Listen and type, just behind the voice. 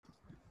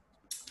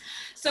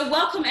So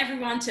welcome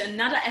everyone to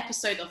another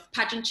episode of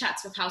Pageant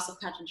Chats with House of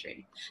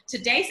Pageantry.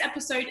 Today's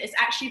episode is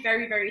actually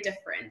very, very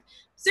different,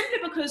 simply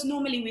because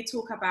normally we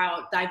talk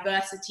about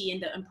diversity and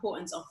the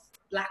importance of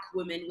Black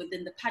women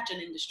within the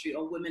pageant industry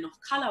or women of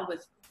color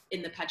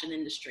within the pageant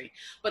industry.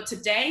 But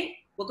today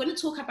we're going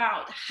to talk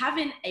about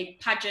having a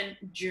pageant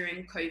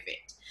during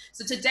COVID.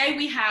 So today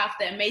we have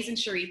the amazing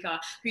Sharika,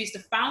 who is the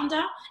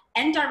founder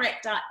and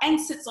director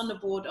and sits on the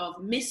board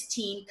of Miss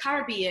Teen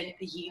Caribbean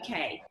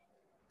UK.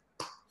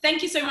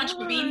 Thank you so much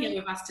for being here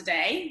with us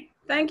today.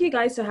 Thank you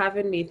guys for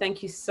having me.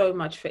 Thank you so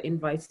much for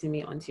inviting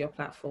me onto your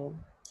platform.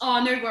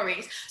 Oh, no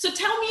worries. So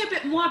tell me a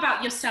bit more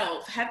about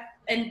yourself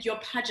and your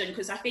pageant,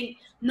 because I think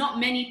not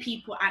many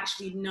people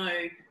actually know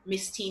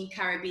Miss Teen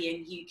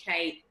Caribbean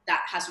UK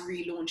that has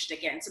relaunched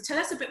again. So tell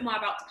us a bit more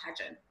about the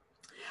pageant.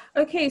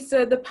 Okay,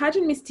 so the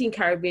pageant Miss Teen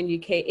Caribbean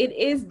UK, it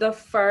is the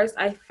first,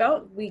 I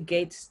felt we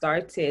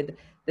started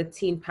the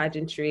teen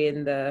pageantry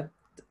in the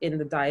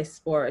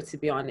diaspora, to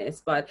be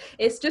honest, but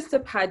it's just a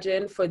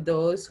pageant for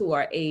those who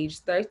are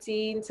aged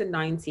 13 to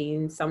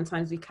 19,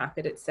 sometimes we cap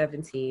it at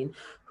 17,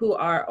 who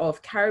are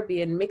of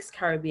mixed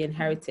Caribbean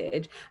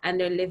heritage, and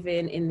they're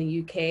living in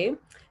the UK.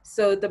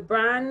 So the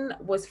brand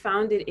was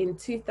founded in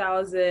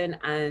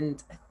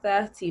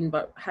 2013,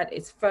 but had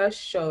its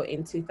first show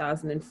in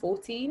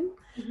 2014.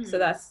 Mm-hmm. So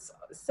that's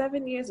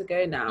 7 years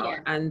ago now. Yeah.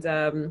 And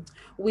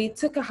we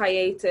took a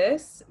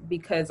hiatus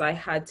because I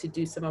had to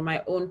do some of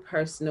my own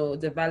personal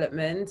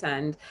development,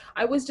 and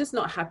I was just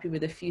not happy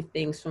with a few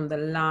things from the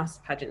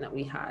last pageant that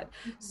we had.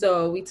 Mm-hmm.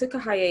 So we took a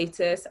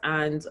hiatus,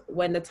 and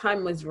when the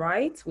time was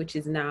right, which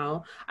is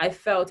now, I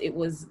felt it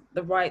was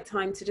the right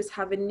time to just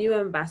have a new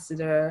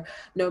ambassador.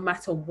 No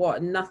matter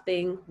what,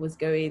 nothing was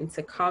going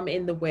to come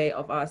in the way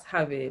of us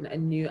having a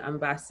new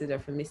ambassador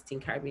for Miss Teen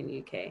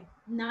Caribbean UK.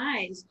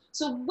 Nice.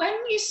 So when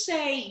you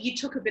say you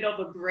took a bit of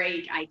a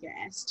break, I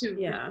guess, to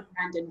rebrand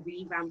and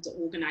revamp the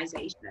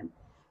organization,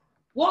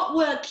 what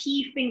were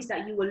key things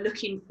that you were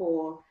looking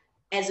for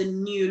as a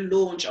new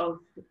launch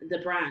of the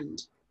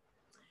brand?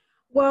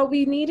 Well,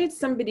 we needed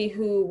somebody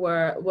who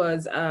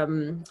was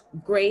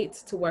great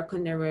to work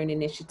on their own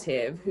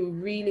initiative, who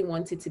really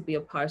wanted to be a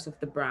part of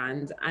the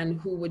brand,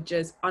 and who were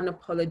just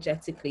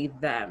unapologetically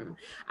them.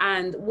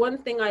 And one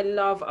thing I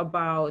love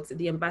about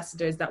the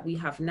ambassadors that we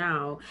have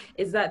now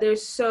is that they're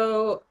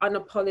so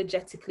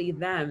unapologetically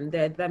them.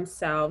 They're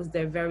themselves,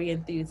 they're very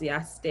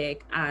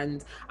enthusiastic,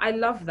 and I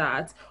love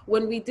that.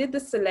 When we did the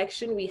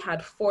selection, we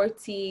had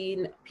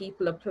 14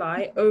 people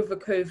apply over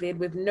COVID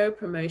with no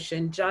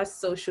promotion, just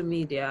social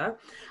media.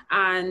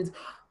 And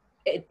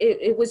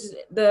it was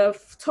the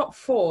top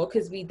 4,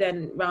 because we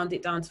then round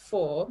it down to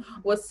 4,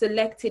 was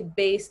selected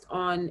based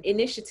on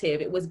initiative.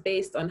 It was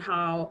based on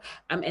how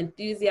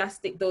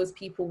enthusiastic those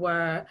people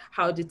were,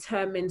 how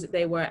determined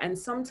they were. And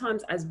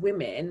sometimes as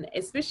women,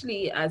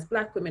 especially as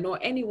Black women or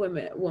any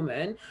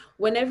woman,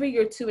 whenever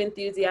you're too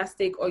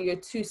enthusiastic or you're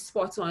too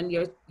spot on,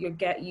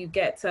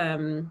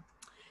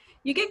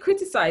 you get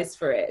criticized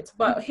for it.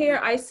 But here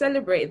I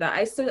celebrate that.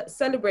 I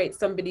celebrate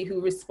somebody who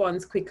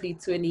responds quickly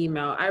to an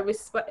email. I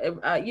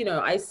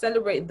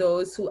celebrate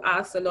those who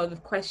ask a lot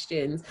of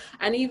questions.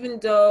 And even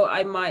though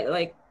I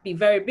might be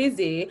very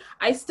busy,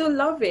 I still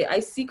love it. I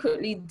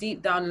secretly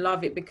deep down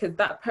love it, because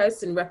that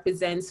person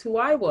represents who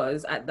I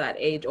was at that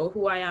age, or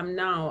who I am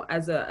now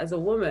as a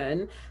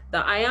woman,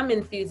 that I am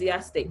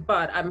enthusiastic,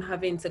 but I'm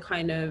having to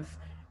kind of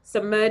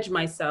submerge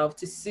myself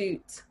to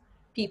suit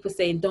people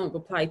saying don't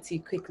reply too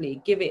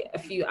quickly, give it a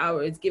few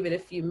hours, give it a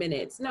few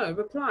minutes. No,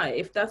 reply.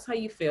 If that's how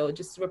you feel,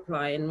 just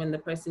reply, and when the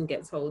person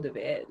gets hold of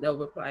it, they'll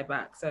reply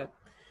back. So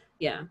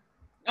yeah.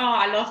 Oh,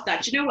 I love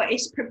that. Do you know what?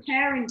 It's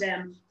preparing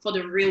them for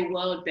the real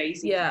world,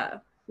 basically. Yeah.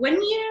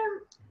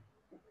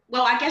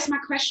 Well, I guess my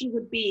question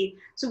would be,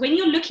 so when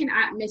you're looking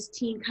at Miss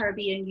Teen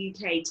Caribbean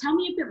UK, tell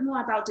me a bit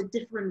more about the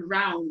different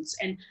rounds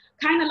and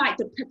kind of like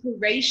the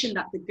preparation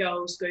that the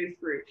girls go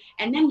through,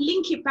 and then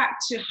link it back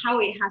to how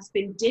it has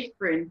been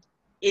different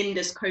in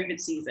this COVID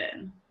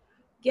season.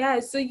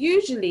 Yeah, so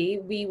usually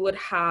we would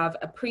have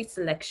a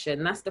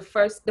pre-selection. That's the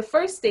first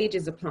stage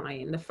is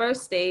applying. The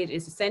first stage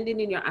is sending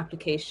in your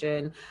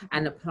application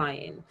and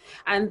applying.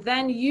 And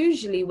then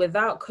usually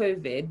without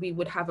COVID, we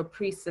would have a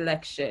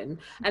pre-selection.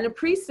 And a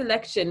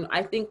pre-selection,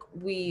 I think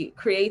we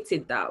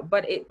created that,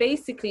 but it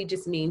basically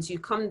just means you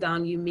come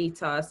down, you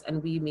meet us,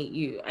 and we meet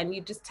you. And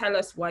you just tell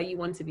us why you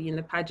want to be in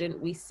the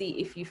pageant. We see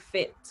if you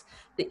fit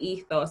the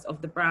ethos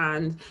of the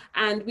brand,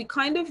 and we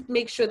kind of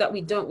make sure that we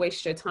don't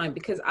waste your time,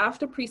 because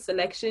after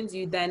pre-selections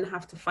you then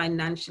have to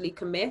financially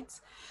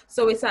commit.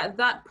 So it's at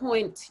that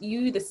point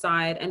you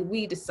decide and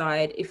we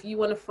decide if you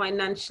want to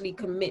financially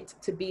commit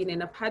to being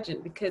in a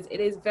pageant, because it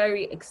is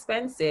very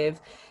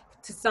expensive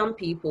to some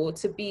people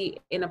to be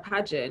in a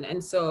pageant.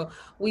 And so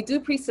we do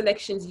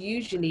pre-selections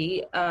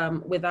usually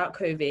without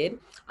COVID.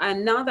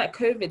 And now that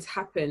COVID's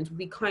happened,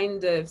 we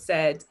kind of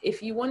said,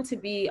 if you want to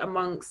be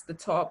amongst the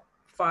top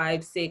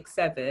 5, 6,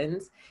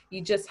 7s,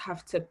 you just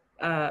have to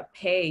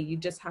pay. You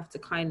just have to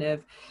kind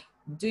of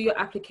do your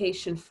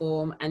application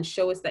form and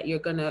show us that you're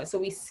gonna, so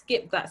we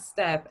skipped that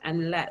step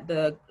and let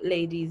the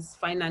ladies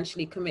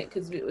financially commit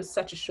because it was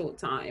such a short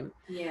time.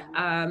 Yeah.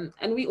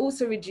 And we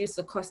also reduced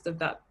the cost of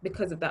that.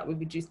 Because of that, we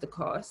reduced the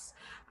cost.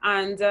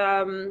 And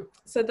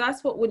so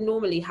that's what would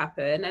normally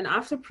happen. And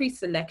after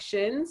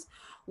pre-selections,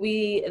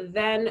 we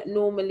then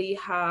normally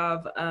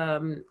have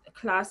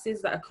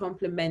classes that are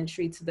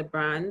complementary to the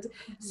brand.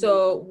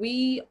 So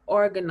we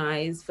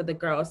organize for the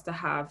girls to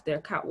have their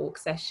catwalk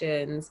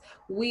sessions.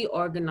 We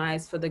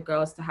organize for the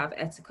girls to have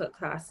etiquette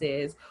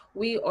classes.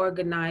 We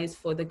organize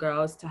for the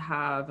girls to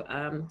have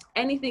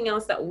anything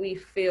else that we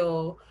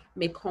feel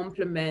may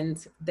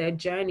complement their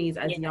journeys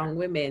as young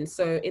women.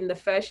 So in the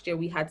first year,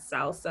 we had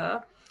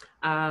salsa.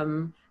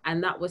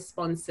 And that was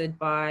sponsored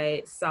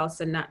by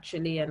Salsa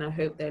Naturally, and I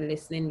hope they're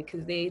listening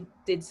because they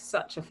did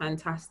such a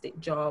fantastic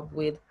job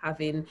with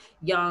having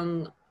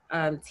young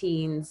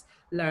teens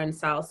learn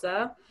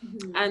salsa.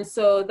 And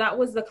so that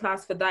was the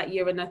class for that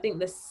year. And I think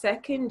the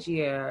second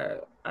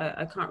year,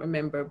 I can't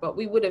remember, but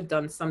we would have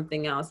done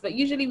something else. But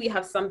usually we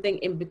have something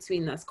in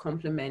between that's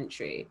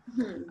complementary.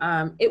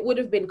 It would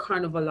have been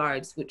Carnival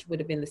Arts, which would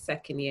have been the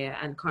second year,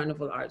 and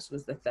Carnival Arts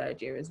was the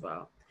third year as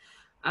well.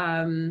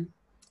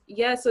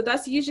 Yeah, so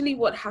that's usually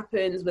what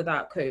happens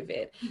without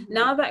COVID.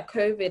 Now that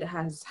COVID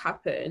has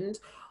happened,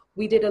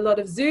 we did a lot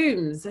of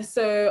Zooms.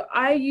 So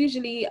I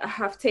usually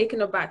have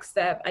taken a back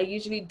step.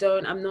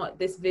 I'm not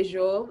this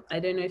visual. I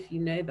don't know if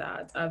you know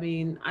that. I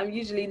mean, I'm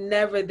usually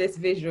never this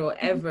visual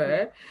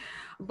ever.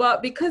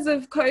 But because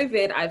of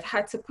COVID, I've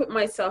had to put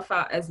myself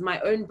out as my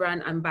own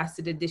brand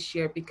ambassador this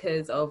year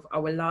because of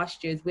our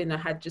last year's winner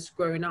had just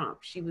grown up.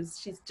 She's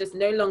just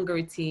no longer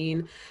a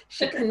teen.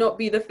 She cannot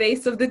be the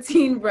face of the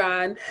teen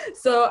brand.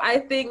 So I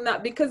think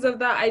that because of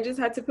that, I just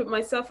had to put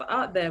myself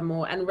out there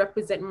more and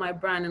represent my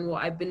brand and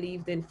what I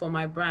believed in for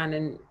my brand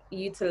and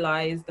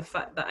utilize the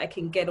fact that I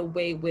can get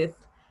away with,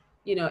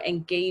 you know,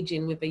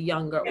 engaging with a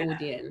younger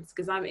audience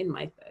because I'm in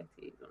my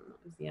 30s. I'm not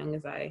as young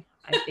as I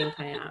think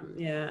I am.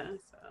 Yeah.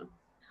 So.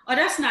 Oh,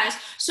 that's nice.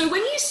 So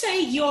when you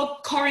say your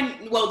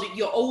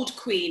old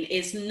queen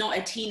is not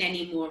a teen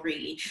anymore,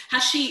 really,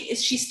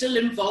 is she still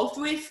involved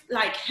with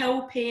like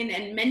helping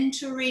and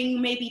mentoring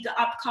maybe the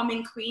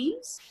upcoming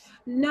queens?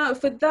 No,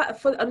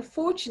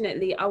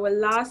 unfortunately, our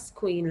last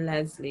queen,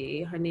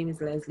 Leslie, her name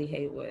is Leslie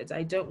Haywood.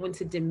 I don't want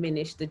to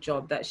diminish the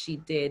job that she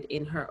did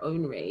in her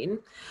own reign.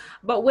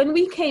 But when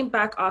we came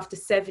back after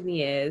 7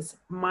 years,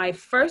 my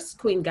first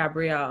queen,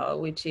 Gabrielle,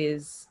 which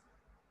is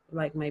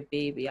like my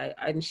baby,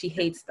 and she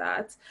hates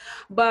that,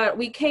 but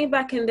we came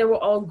back and they were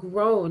all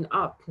grown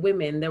up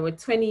women. There were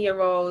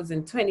 20-year-olds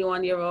and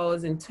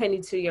 21-year-olds and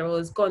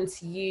 22-year-olds gone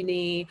to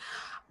uni,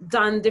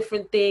 done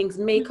different things,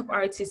 makeup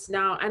artists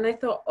now. And I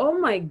thought, oh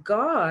my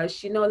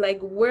gosh, you know, like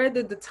where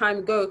did the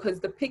time go?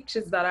 Because the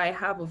pictures that I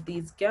have of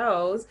these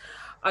girls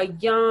are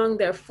young,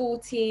 they're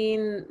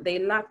 14, they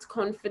lacked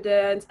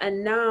confidence,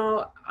 and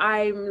now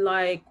I'm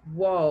like,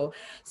 whoa.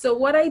 So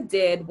what I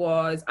did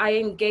was I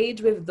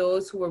engaged with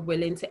those who were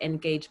willing to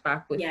engage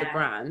back with the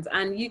brand,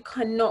 and you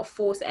cannot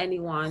force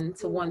anyone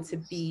to want to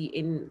be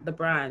in the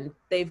brand.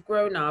 They've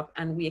grown up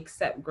and we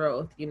accept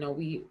growth, you know,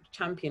 we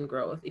champion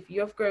growth. If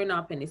you have grown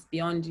up and it's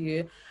beyond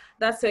you,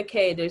 that's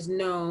okay. There's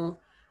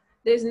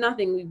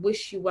nothing. We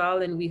wish you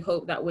well, and we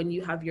hope that when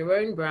you have your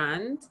own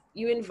brand,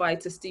 you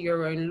invite us to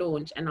your own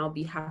launch, and I'll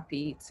be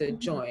happy to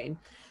join.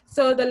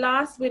 So the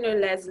last winner,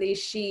 Leslie,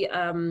 she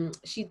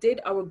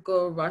did our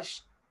Go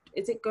Rush.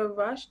 Is it Go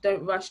Rush?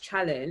 Don't Rush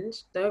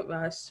challenge. Don't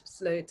rush,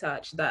 slow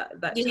touch. That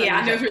yeah,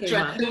 I know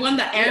the one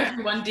that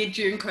everyone did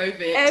during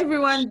COVID.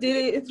 Everyone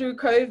did it through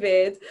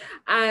COVID,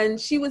 and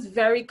she was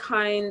very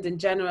kind and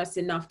generous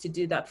enough to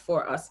do that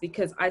for us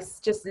because I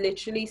just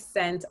literally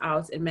sent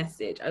out a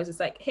message. I was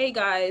just like, "Hey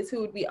guys, who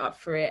would be up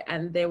for it?"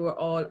 And they were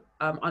all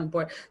on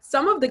board.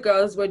 Some of the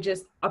girls were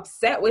just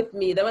upset with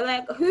me. They were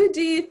like, "Who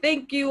do you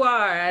think you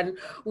are?" And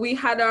we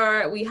had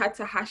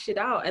to hash it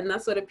out. And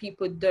that's what the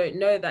people don't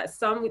know, that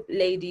some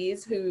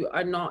ladies who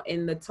are not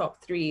in the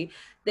top 3,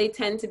 they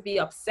tend to be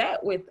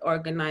upset with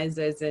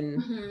organizers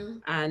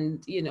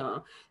and you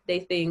know, they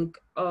think,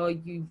 oh,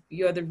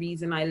 you're the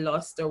reason I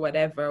lost or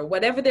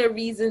whatever their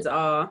reasons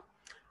are.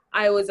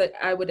 I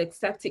would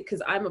accept it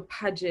because I'm a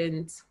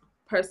pageant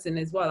person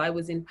as well. I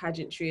was in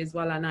pageantry as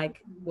well, and I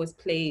was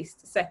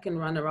placed second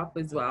runner-up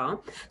as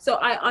well. So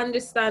I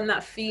understand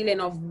that feeling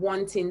of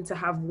wanting to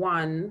have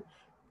won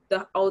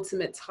the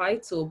ultimate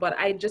title, but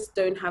I just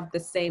don't have the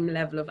same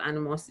level of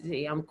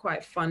animosity. I'm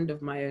quite fond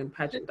of my own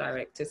pageant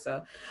director,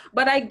 so,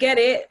 but I get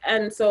it.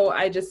 And so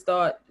I just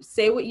thought,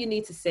 say what you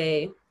need to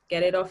say,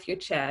 get it off your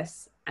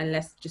chest, and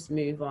let's just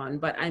move on.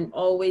 But I'm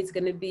always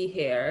going to be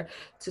here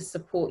to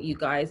support you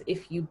guys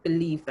if you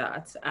believe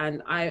that.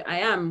 And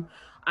I'm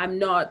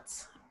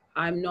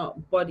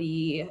not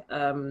body,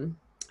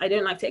 I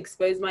don't like to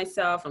expose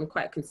myself. I'm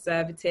quite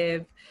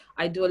conservative.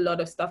 I do a lot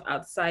of stuff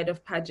outside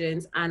of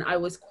pageants, and I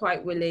was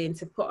quite willing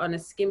to put on a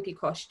skimpy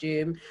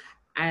costume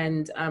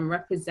and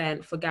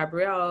represent for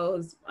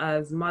Gabrielle's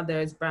as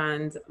mother's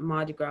brand,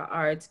 Mardi Gras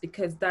Arts,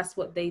 because that's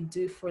what they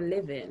do for a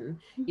living.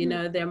 You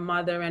know, their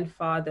mother and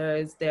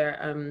fathers,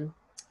 they're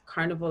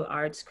carnival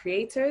arts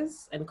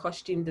creators and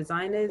costume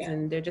designers,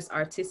 and they're just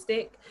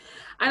artistic.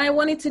 And I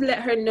wanted to let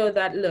her know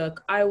that,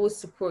 look, I will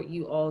support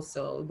you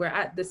also. We're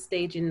at the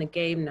stage in the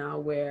game now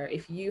where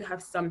if you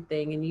have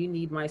something and you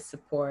need my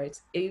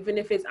support, even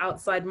if it's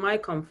outside my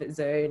comfort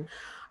zone,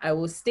 I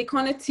will stick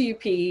on a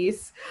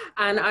two-piece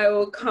and I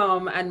will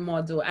come and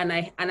model. And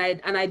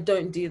I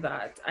don't do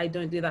that. I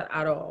don't do that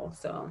at all.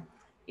 So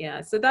yeah,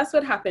 so that's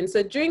what happened.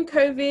 So during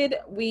COVID,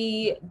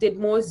 we did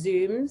more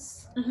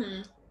Zooms.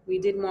 We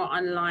did more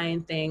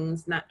online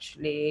things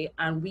naturally,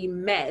 and we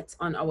met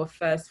on our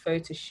first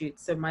photo shoot.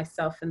 So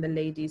myself and the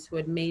ladies who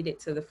had made it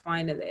to the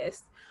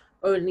finalists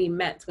only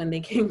met when they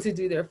came to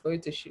do their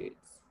photo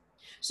shoots.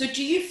 So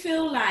do you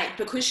feel like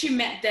because you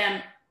met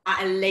them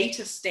at a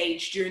later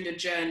stage during the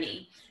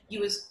journey,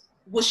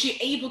 was she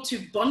able to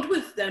bond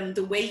with them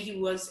the way you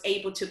was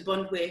able to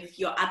bond with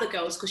your other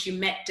girls because you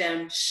met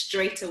them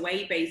straight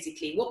away,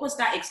 basically? What was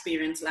that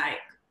experience like?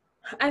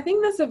 I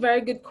think that's a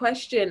very good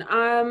question.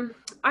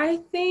 I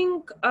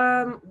think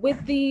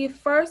with the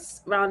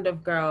first round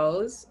of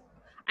girls,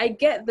 I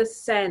get the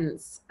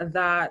sense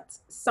that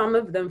some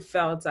of them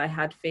felt I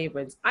had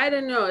favorites. I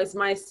don't know, it's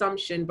my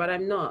assumption, but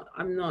I'm not,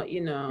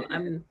 you know,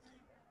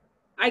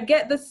 I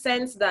get the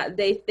sense that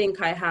they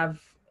think I have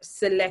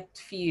select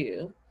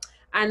few.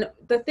 And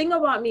the thing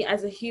about me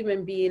as a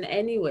human being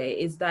anyway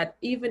is that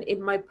even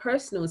in my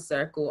personal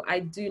circle,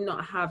 I do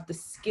not have the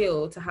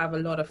skill to have a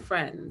lot of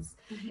friends.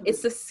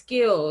 It's a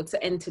skill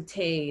to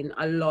entertain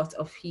a lot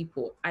of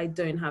people. I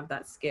don't have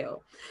that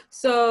skill.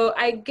 So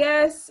I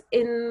guess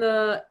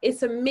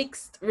it's a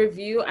mixed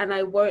review, and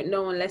I won't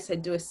know unless I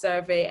do a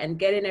survey, and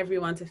getting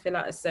everyone to fill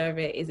out a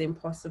survey is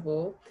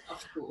impossible.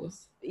 Of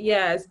course.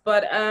 Yes,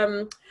 but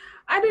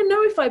I don't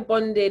know if I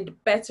bonded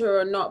better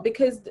or not,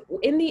 because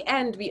in the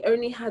end, we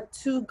only had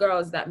 2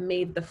 girls that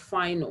made the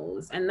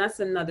finals. And that's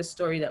another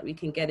story that we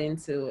can get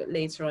into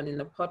later on in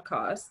the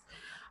podcast.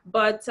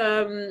 But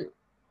I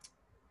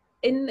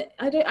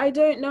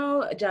don't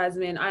know,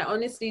 Jasmine. I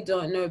honestly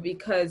don't know,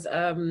 because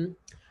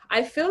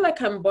I feel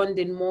like I'm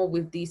bonding more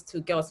with these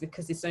 2 girls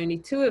because it's only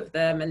 2 of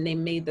them and they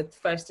made the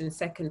first and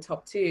second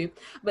top 2.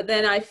 But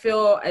then I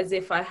feel as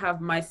if I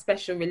have my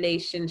special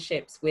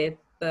relationships with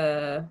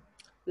the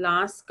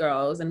last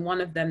girls, and one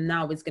of them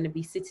now is going to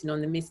be sitting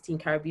on the Miss Teen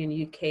Caribbean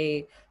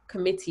UK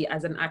committee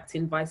as an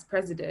acting vice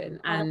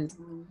president. And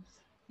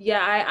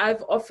yeah,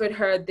 I've offered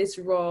her this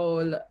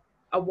role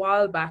a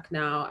while back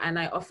now, and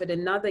I offered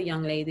another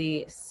young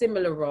lady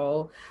similar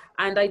role,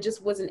 and I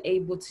just wasn't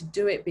able to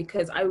do it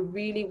because I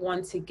really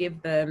want to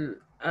give them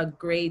a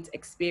great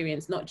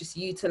experience, not just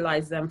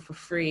utilize them for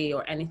free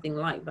or anything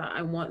like that.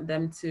 I want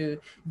them to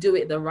do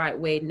it the right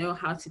way, know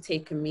how to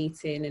take a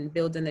meeting and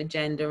build an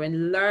agenda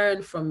and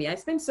learn from me. I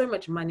spend so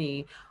much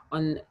money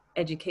on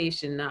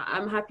education now.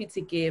 I'm happy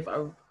to give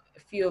a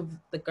few of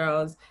the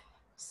girls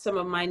some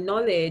of my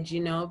knowledge,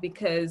 you know,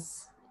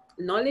 because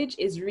knowledge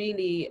is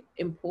really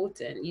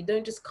important. You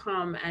don't just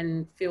come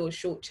and feel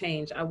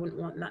shortchanged. I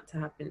wouldn't want that to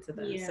happen to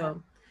them. Yeah.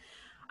 So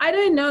I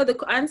don't know. The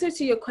answer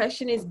to your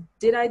question is,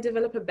 did I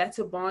develop a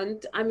better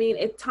bond? I mean,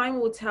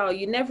 time will tell.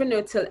 You never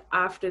know till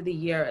after the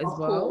year as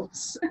well.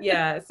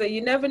 Yeah. So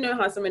you never know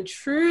how someone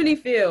truly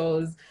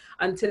feels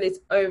until it's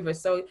over.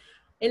 So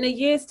in a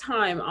year's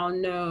time, I'll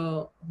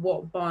know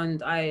what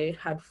bond I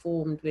had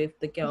formed with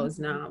the girls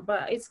now.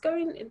 But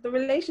the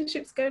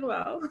relationship's going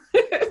well.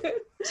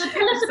 So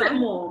tell us a bit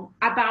more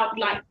about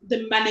like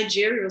the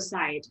managerial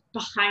side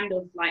behind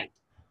of like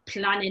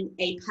planning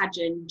a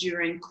pageant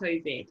during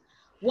COVID.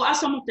 What are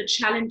some of the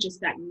challenges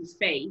that you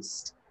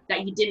faced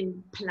that you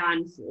didn't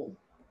plan for?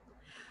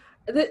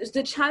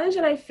 The challenge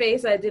that I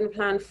faced I didn't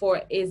plan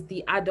for is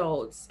the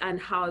adults and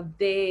how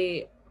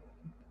they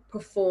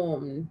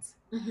performed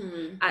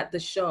at the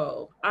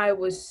show. I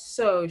was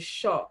so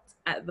shocked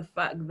at the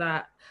fact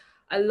that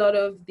a lot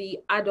of the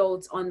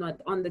adults on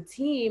the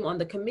team, on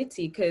the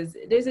committee, because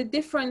there's a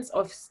difference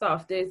of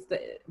stuff.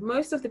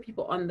 Most of the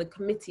people on the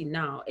committee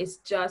now, it's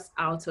just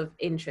out of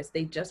interest.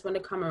 They just want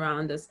to come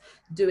around us,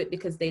 do it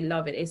because they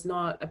love it. It's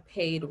not a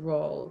paid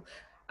role.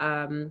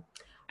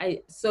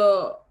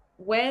 So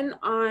when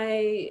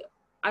I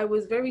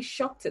was very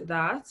shocked at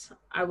that.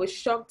 I was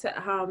shocked at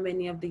how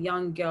many of the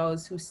young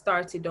girls who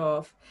started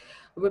off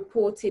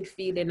reported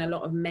feeling a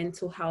lot of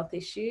mental health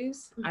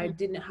issues. I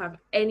didn't have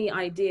any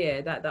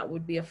idea that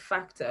would be a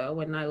factor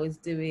when I was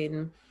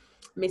doing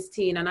Miss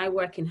Teen, and I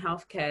work in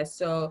healthcare.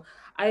 So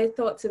I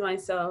thought to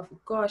myself,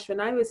 gosh, when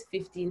I was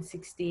 15,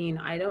 16,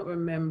 I don't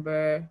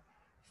remember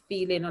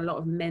feeling a lot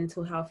of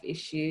mental health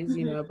issues,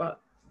 you know,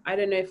 but I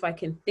don't know if I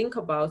can think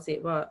about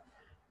it, but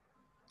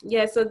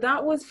yeah, so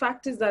that was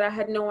factors that I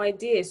had no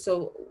idea.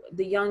 So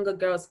the younger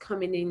girls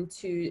coming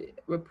into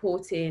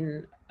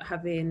reporting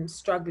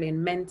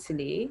struggling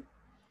mentally,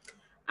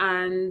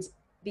 and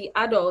the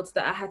adults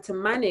that I had to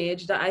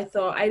manage, that I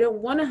thought, I don't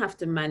want to have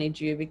to manage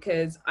you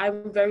because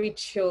I'm very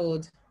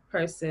chilled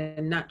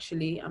person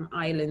naturally. I'm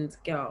island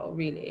girl,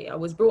 really. I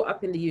was brought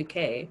up in the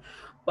UK,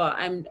 but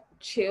I'm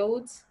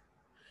chilled.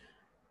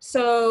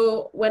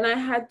 So when I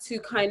had to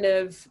kind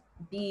of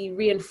be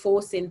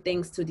reinforcing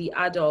things to the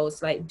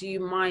adults, like, do you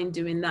mind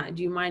doing that?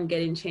 Do you mind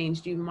getting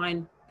changed? Do you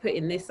mind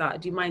putting this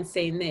out? Do you mind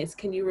saying this?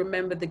 Can you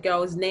remember the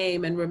girl's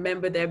name and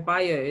remember their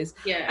bios?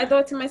 Yeah. I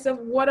thought to myself,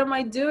 what am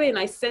I doing?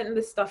 I sent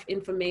this stuff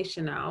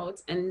information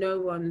out and no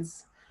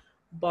one's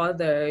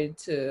bothered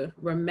to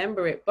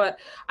remember it. But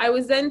I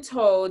was then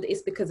told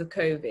it's because of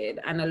COVID,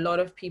 and a lot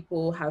of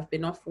people have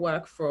been off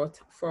work for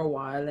a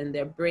while and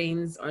their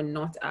brains are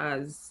not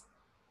as,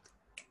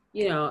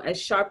 you know, as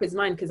sharp as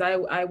mine, because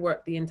I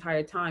worked the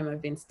entire time.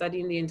 I've been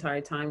studying the entire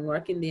time,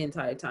 working the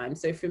entire time.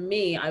 So for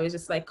me, I was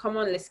just like, come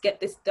on, let's get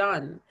this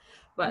done.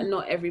 But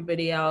not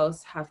everybody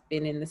else have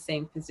been in the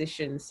same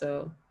position.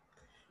 So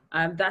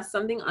that's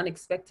something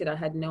unexpected. I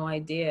had no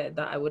idea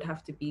that I would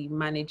have to be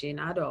managing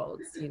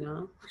adults, you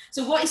know.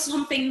 So what is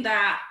something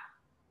that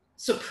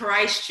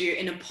surprised you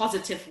in a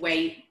positive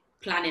way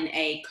planning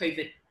a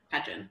COVID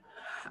pageant?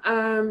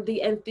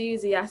 The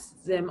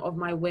enthusiasm of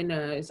my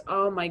winners.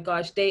 Oh my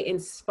gosh, they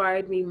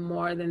inspired me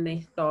more than they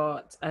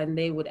thought and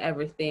they would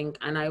ever think.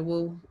 And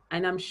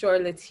I'm sure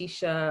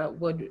Letitia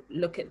would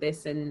look at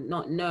this and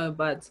not know,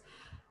 but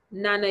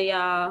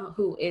Nanaya,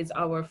 who is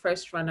our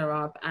first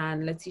runner-up,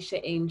 and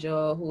Letitia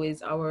Angel, who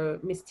is our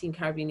Miss Teen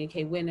Caribbean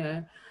UK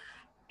winner,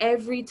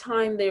 every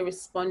time they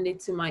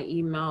responded to my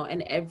email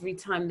and every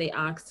time they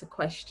asked a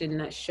question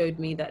that showed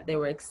me that they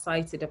were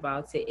excited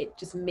about it, it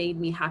just made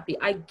me happy.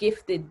 I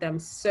gifted them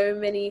so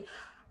many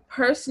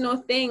personal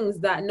things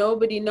that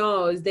nobody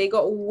knows. They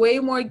got way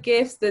more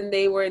gifts than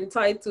they were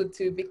entitled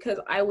to because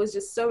I was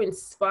just so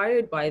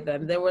inspired by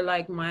them. They were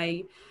like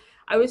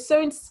I was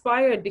so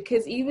inspired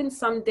because even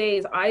some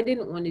days I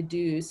didn't want to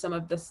do some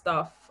of the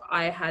stuff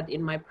I had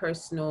in my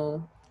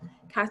personal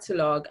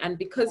catalog, and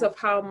because of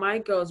how my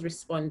girls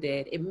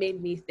responded, it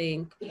made me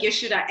think. It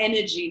gives you that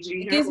energy.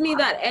 It gives me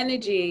that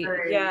energy.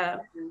 Yeah,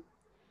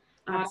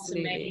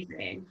 absolutely. That's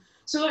amazing.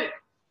 So,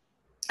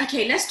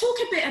 okay, let's talk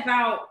a bit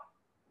about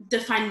the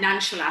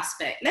financial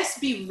aspect. Let's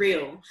be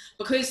real,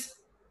 because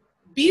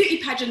beauty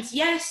pageants,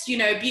 yes, you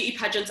know, beauty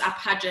pageants are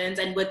pageants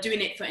and we're doing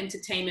it for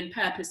entertainment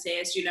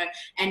purposes, you know,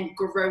 and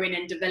growing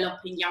and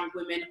developing young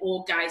women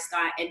or guys that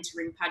are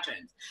entering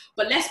pageants.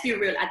 But let's be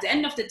real, at the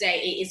end of the day,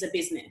 it is a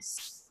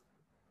business.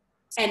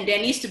 And there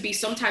needs to be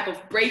some type of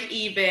break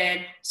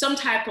even, some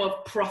type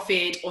of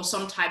profit or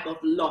some type of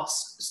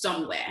loss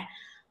somewhere.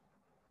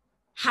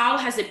 How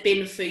has it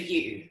been for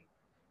you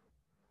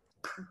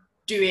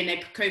doing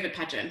a COVID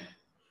pageant?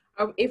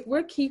 If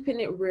we're keeping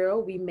it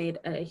real, we made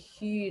a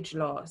huge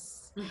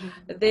loss.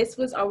 Mm-hmm. This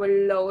was our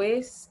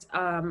lowest.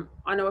 On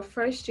our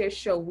first year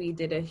show, we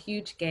did a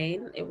huge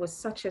gain. It was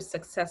such a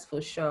successful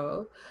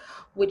show,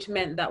 which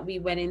meant that we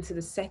went into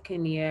the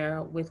second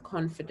year with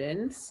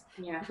confidence.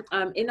 Yeah.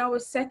 In our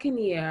second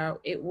year,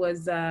 it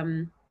was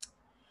an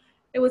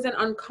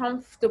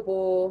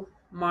uncomfortable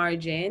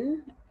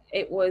margin.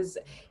 It was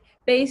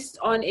based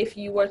on, if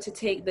you were to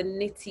take the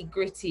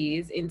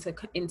nitty-gritties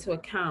into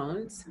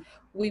account,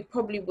 we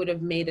probably would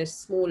have made a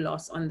small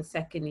loss on the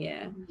second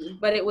year. Mm-hmm.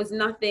 But it was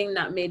nothing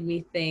that made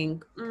me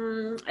think,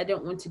 I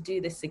don't want to do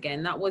this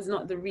again. That was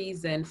not the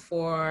reason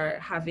for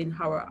having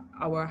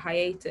our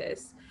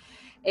hiatus.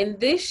 In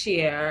this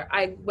year,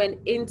 I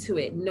went into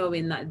it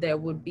knowing that there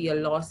would be a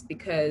loss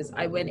because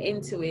I went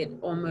into it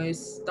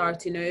almost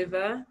starting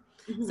over.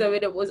 Mm-hmm. So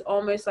it was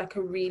almost like a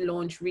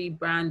relaunch,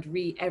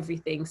 rebrand,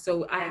 everything.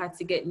 So I had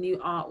to get new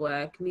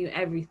artwork, new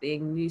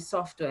everything, new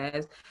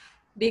softwares,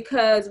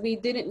 because we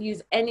didn't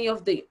use any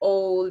of the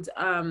old,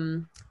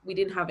 we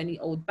didn't have any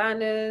old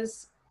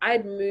banners.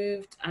 I'd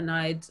moved and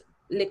I'd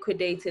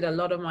liquidated a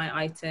lot of my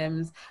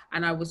items,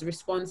 and I was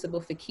responsible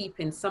for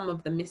keeping some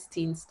of the Miss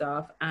Teen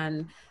stuff,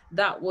 and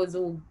that was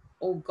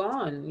all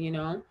gone, you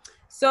know.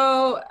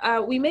 So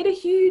we made a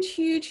huge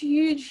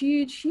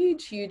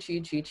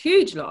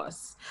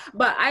loss,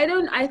 but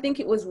I think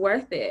it was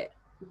worth it.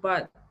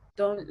 But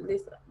don't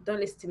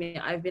listen to me.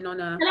 I've been on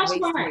a. And that's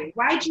why.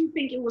 Why do you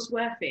think it was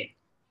worth it?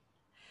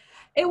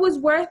 It was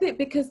worth it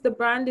because the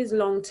brand is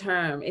long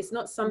term. It's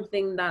not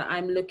something that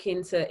I'm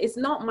looking to. It's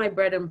not my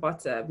bread and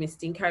butter. Miss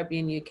Teen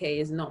Caribbean UK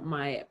is not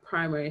my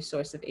primary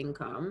source of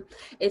income.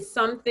 It's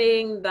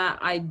something that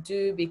I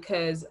do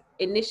because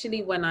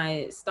initially when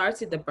I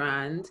started the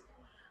brand,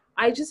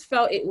 I just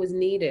felt it was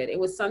needed. It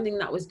was something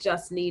that was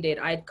just needed.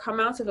 I'd come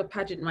out of a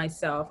pageant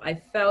myself. I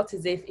felt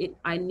as if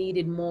I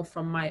needed more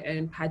from my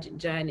own pageant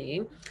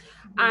journey.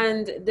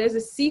 And there's a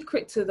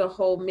secret to the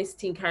whole Miss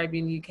Teen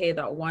Caribbean UK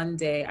that one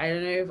day, I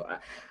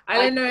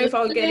don't know if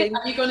I'll get in.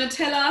 Are you going to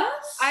tell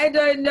us? I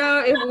don't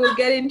know if we'll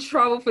get in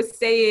trouble for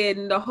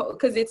saying the whole,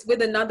 because it's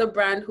with another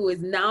brand who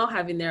is now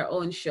having their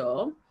own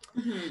show.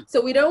 Mm-hmm. So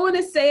we don't want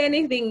to say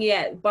anything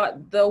yet,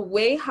 but the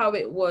way how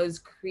it was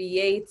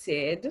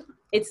created,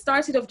 it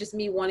started off just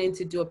me wanting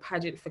to do a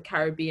pageant for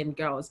Caribbean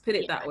girls, put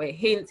it that way,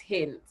 hint.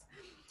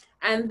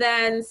 And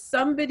then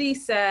somebody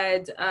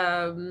said,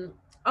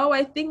 oh,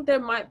 I think there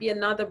might be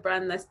another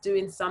brand that's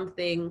doing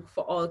something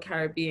for all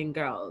Caribbean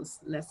girls.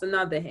 And that's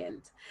another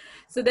hint.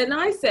 So then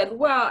I said,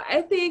 well,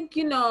 I think,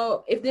 you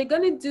know, if they're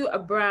going to do a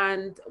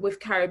brand with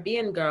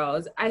Caribbean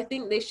girls, I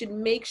think they should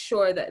make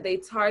sure that they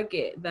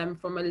target them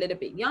from a little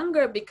bit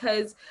younger,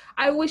 because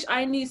I wish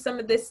I knew some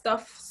of this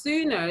stuff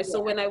sooner. So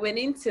when I went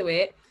into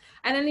it,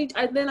 and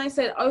then I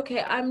said,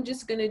 okay, I'm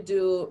just going to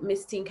do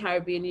Miss Teen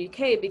Caribbean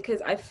UK,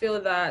 because I feel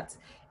that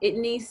it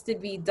needs to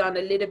be done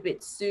a little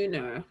bit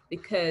sooner,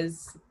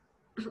 because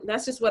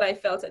that's just what I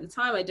felt at the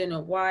time. I don't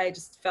know why, I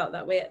just felt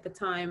that way at the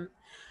time.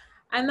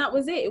 And that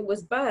was it. It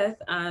was birth,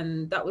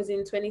 and that was in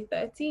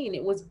 2013.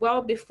 It was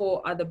well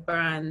before other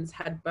brands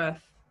had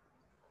birthed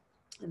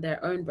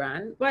their own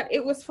brand, but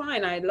it was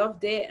fine. I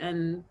loved it,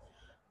 and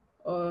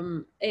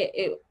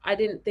I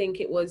didn't think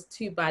it was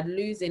too bad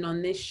losing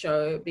on this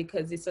show,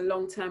 because it's a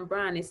long-term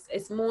brand.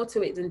 It's more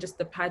to it than just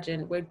the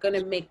pageant. We're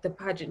gonna make the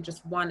pageant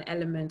just one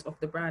element of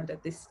the brand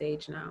at this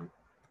stage now.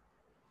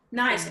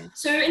 Nice.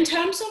 So in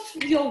terms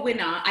of your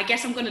winner, I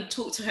guess I'm going to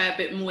talk to her a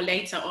bit more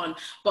later on,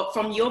 but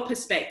from your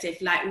perspective,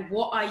 like,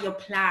 what are your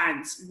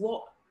plans?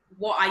 What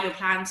are your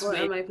plans What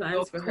are my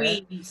plans for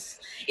queens?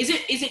 Her?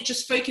 Is it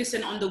just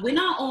focusing on the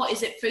winner, or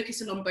is it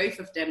focusing on both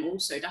of them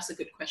also? That's a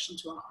good question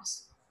to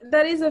ask.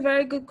 That is a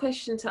very good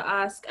question to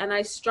ask, and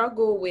I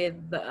struggle with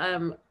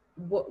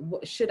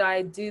what should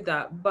I do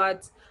that?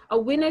 But a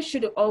winner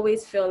should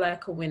always feel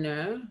like a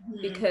winner,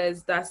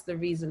 because that's the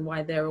reason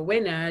why they're a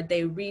winner.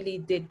 They really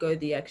did go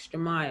the extra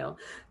mile.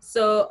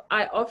 So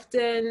I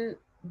often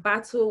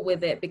battle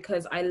with it,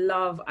 because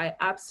I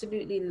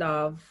absolutely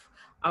love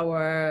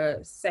our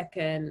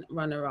second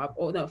runner-up,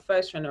 or no,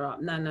 first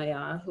runner-up,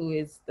 Nanaya, who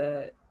is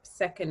the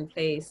second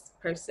place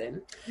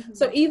person.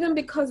 So even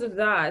because of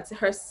that,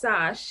 her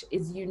sash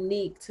is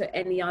unique to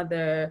any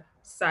other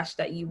sash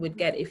that you would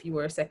get if you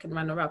were a second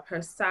runner-up.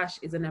 Her sash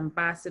is an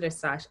ambassador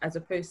sash, as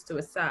opposed to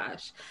a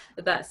sash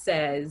that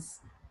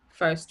says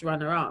first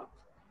runner-up.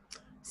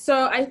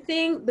 So I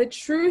think the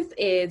truth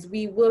is,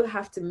 we will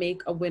have to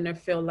make a winner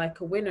feel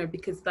like a winner,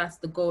 because that's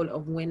the goal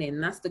of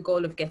winning. That's the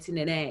goal of getting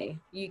an A.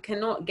 You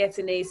cannot get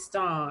an A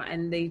star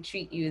and they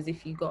treat you as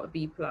if you got a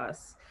B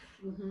plus.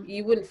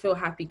 You wouldn't feel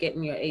happy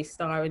getting your A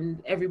star,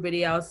 and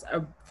everybody else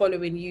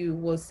following you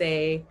will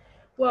say,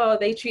 well,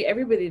 they treat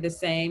everybody the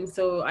same,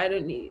 so I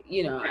don't need,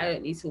 I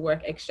don't need to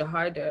work extra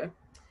harder.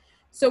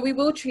 So we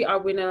will treat our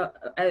winner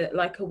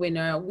like a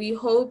winner. We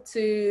hope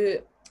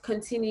to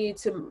continue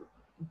to,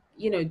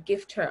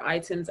 gift her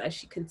items as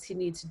she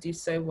continued to do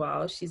so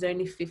well. She's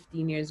only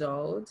 15 years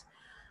old.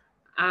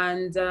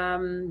 And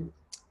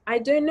I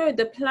don't know,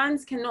 the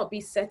plans cannot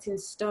be set in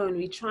stone.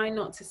 We try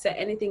not to set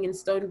anything in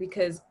stone,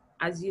 because,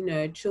 as you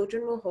know,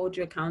 children will hold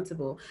you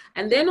accountable.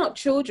 And they're not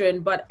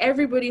children, but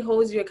everybody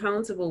holds you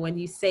accountable when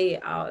you say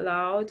it out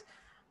loud.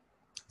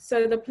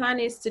 So the plan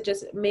is to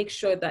just make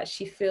sure that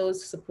she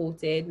feels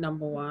supported,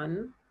 number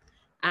one,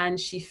 and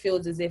she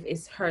feels as if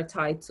it's her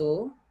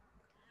title.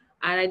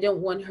 And I don't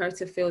want her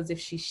to feel as if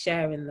she's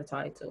sharing the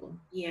title.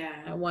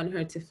 Yeah. I want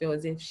her to feel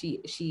as if she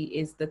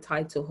is the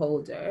title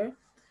holder.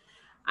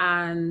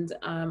 And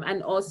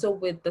also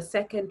with the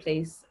second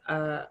place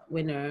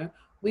winner,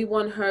 we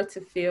want her to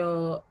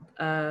feel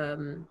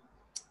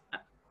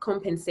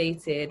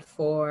compensated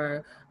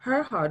for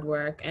her hard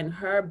work and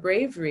her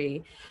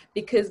bravery,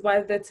 because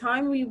by the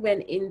time we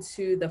went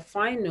into the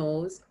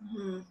finals,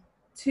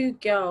 two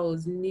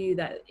girls knew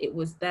that it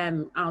was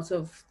them out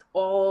of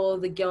all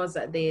the girls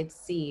that they had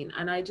seen,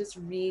 and I just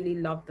really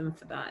loved them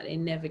for that. They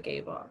never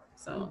gave up.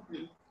 So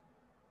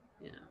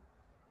yeah.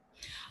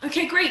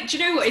 Okay, great. Do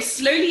you know what? It's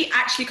slowly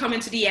actually coming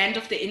to the end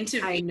of the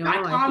interview. I know.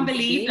 I can't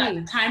believe that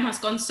the time has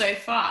gone so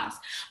fast.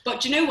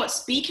 But do you know what?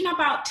 Speaking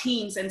about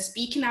teens and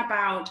speaking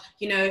about,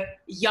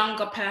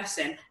 younger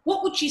person,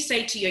 what would you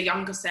say to your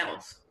younger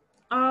self?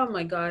 Oh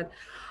my God.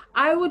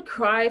 I would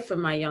cry for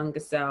my younger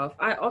self.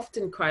 I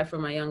often cry for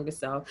my younger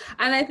self.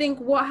 And I think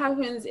what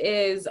happens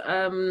is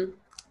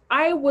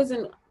I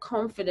wasn't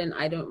confident.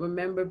 I don't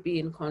remember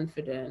being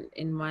confident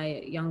in my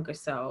younger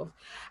self.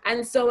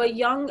 And so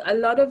a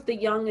lot of the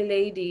young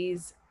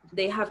ladies,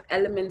 they have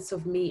elements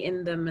of me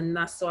in them, and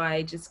that's why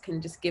I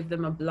can give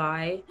them a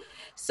bly.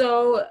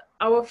 So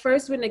our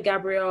first winner,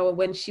 Gabrielle,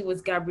 when she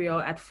was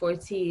Gabrielle at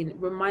 14,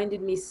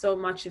 reminded me so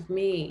much of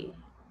me.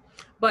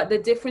 But the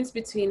difference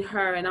between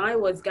her and I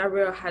was,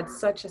 Gabrielle had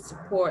such a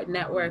support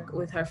network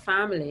with her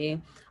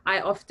family.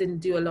 I often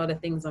do a lot of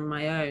things on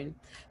my own.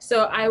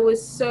 So I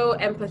was so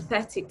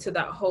empathetic to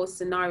that whole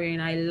scenario,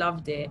 and I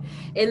loved it.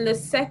 In the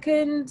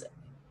second,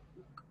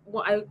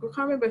 I can't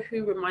remember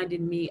who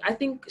reminded me. I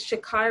think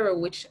Shakira,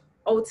 which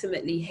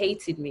ultimately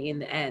hated me in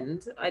the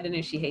end. I don't know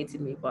if she hated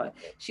me, but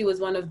she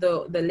was one of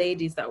the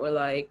ladies that were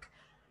like,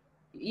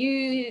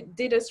 you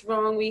did us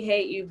wrong, we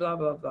hate you, blah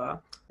blah blah,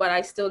 but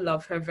I still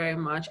love her very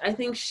much. I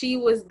think she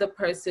was the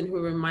person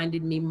who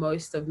reminded me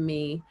most of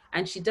me,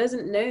 and she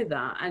doesn't know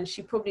that, and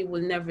she probably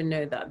will never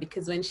know that,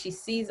 because when she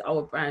sees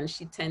our brand,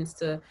 she tends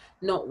to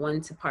not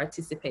want to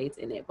participate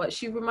in it. But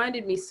she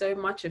reminded me so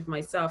much of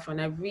myself,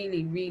 and I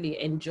really really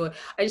enjoy.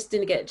 I just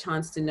didn't get a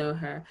chance to know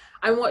her.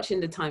 I'm watching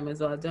the time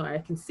as well, don't worry,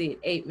 I can see it,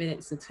 8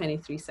 minutes and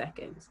 23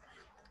 seconds.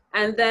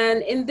 And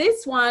then in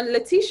this one,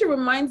 Letitia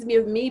reminds me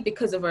of me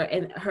because of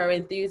her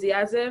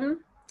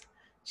enthusiasm.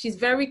 She's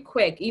very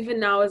quick. Even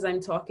now, as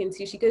I'm talking to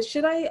you, she goes,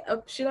 should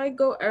I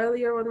go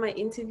earlier on my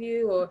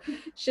interview, or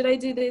should I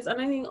do this?" And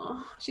I think,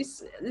 oh,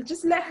 she's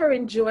just let her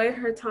enjoy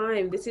her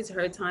time. This is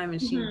her time, and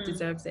she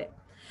deserves it.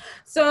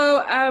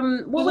 So,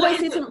 what would I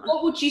say to?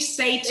 What would you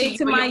say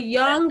to my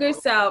younger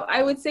self?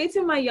 I would say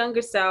to my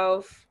younger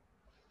self.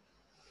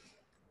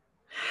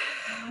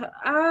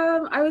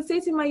 I would say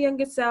to my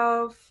younger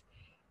self,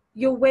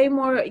 you're way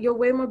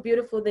more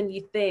beautiful than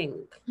you think.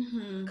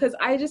 Because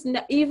I just,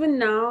 even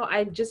now,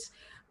 I just,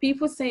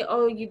 people say,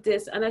 "Oh, you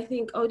this," and I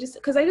think, oh, just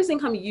because I just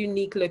think I'm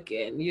unique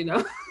looking, you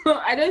know.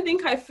 I don't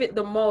think I fit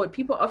the mold.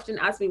 People often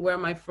ask me, where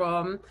am I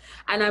from,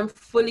 and I'm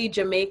fully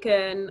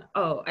Jamaican.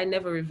 Oh, I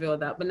never reveal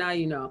that, but now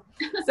you know.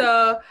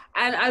 So,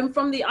 and I'm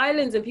from the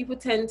islands, and people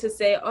tend to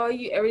say, "Oh,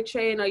 you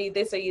Eritrean, are you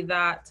this, are you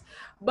that?"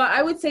 But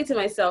I would say to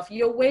myself,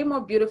 you're way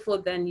more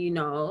beautiful than you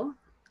know,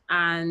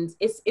 and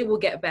it will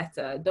get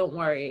better. Don't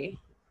worry.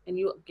 And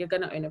you're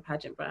gonna own a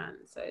pageant brand,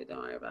 so don't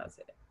worry about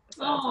it.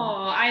 So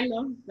I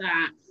love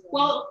that.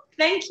 Well,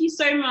 thank you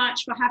so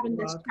much for having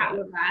this chat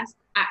with us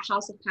at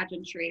House of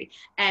Pageantry,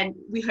 and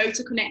we hope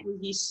to connect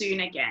with you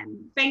soon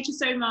again. Thank you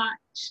so much.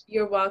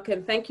 You're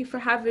welcome. Thank you for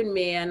having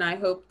me, and I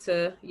hope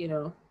to,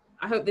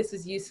 I hope this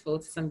was useful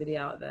to somebody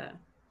out there.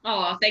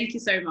 Oh, thank you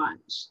so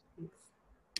much.